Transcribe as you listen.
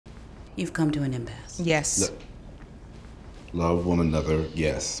You've come to an impasse. Yes. Love one another,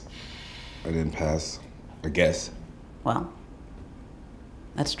 yes. An impasse, I guess. Well,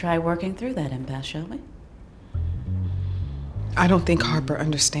 let's try working through that impasse, shall we? I don't think Harper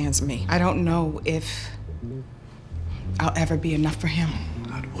understands me. I don't know if I'll ever be enough for him.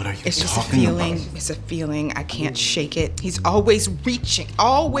 God, what are you It's just a talking feeling. about? It's a feeling. I can't shake it. He's always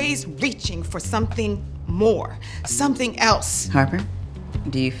reaching for something more, something else. Harper,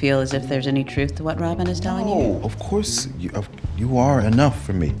 do you feel as if there's any truth to what Robyn is telling you? Oh, of course you are enough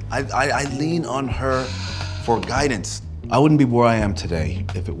for me. I lean on her for guidance. I wouldn't be where I am today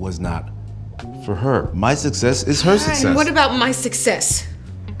if it was not for her. My success is her success. And what about my success?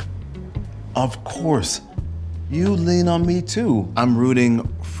 Of course. You lean on me too. I'm rooting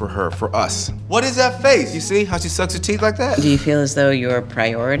for her, for us. What is that face? You see how she sucks her teeth like that? Do you feel as though your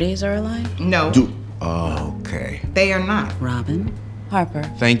priorities are aligned? No. Okay. They are not. Robyn, Harper.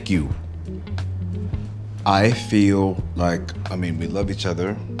 Thank you. I feel like, we love each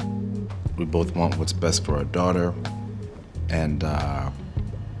other. We both want what's best for our daughter. And,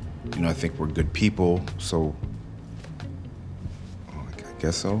 I think we're good people, so I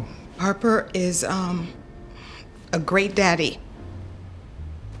guess so. Harper is, a great daddy.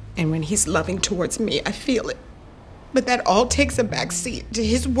 And when he's loving towards me, I feel it. But that all takes a back seat to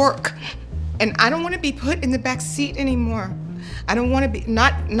his work. And I don't want to be put in the back seat anymore. I don't want to be,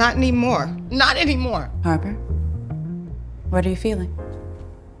 not anymore. Not anymore. Harper, what are you feeling?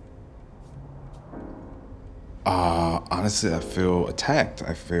 Honestly, I feel attacked.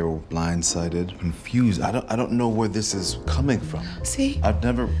 I feel blindsided, confused. I don't know where this is coming from. See? I've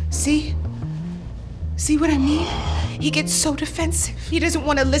never... See what I mean? He gets so defensive. He doesn't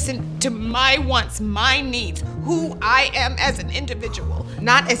want to listen to my wants, my needs, who I am as an individual.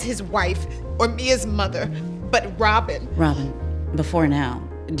 Not as his wife or me as mother, but Robyn. Robyn, before now,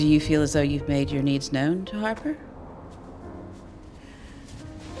 do you feel as though you've made your needs known to Harper?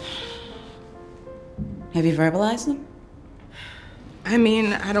 Have you verbalized them?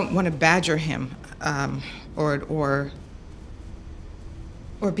 I don't want to badger him, or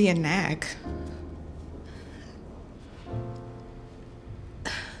be a nag.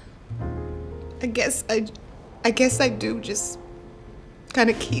 I guess I do just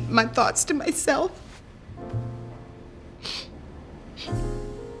kind of keep my thoughts to myself.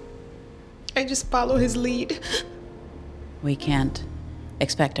 I just follow his lead. We can't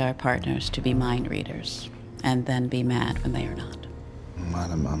expect our partners to be mind readers and then be mad when they are not.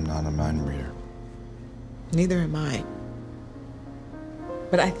 I'm not a mind reader. Neither am I.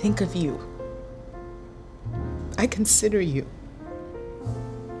 But I think of you. I consider you.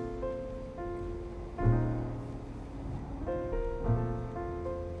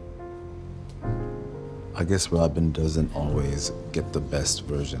 I guess Robyn doesn't always get the best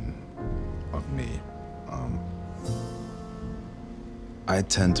version of me. I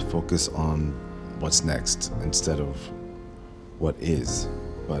tend to focus on what's next instead of what is,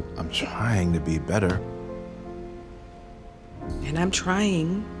 but I'm trying to be better. And I'm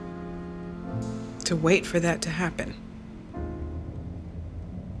trying to wait for that to happen.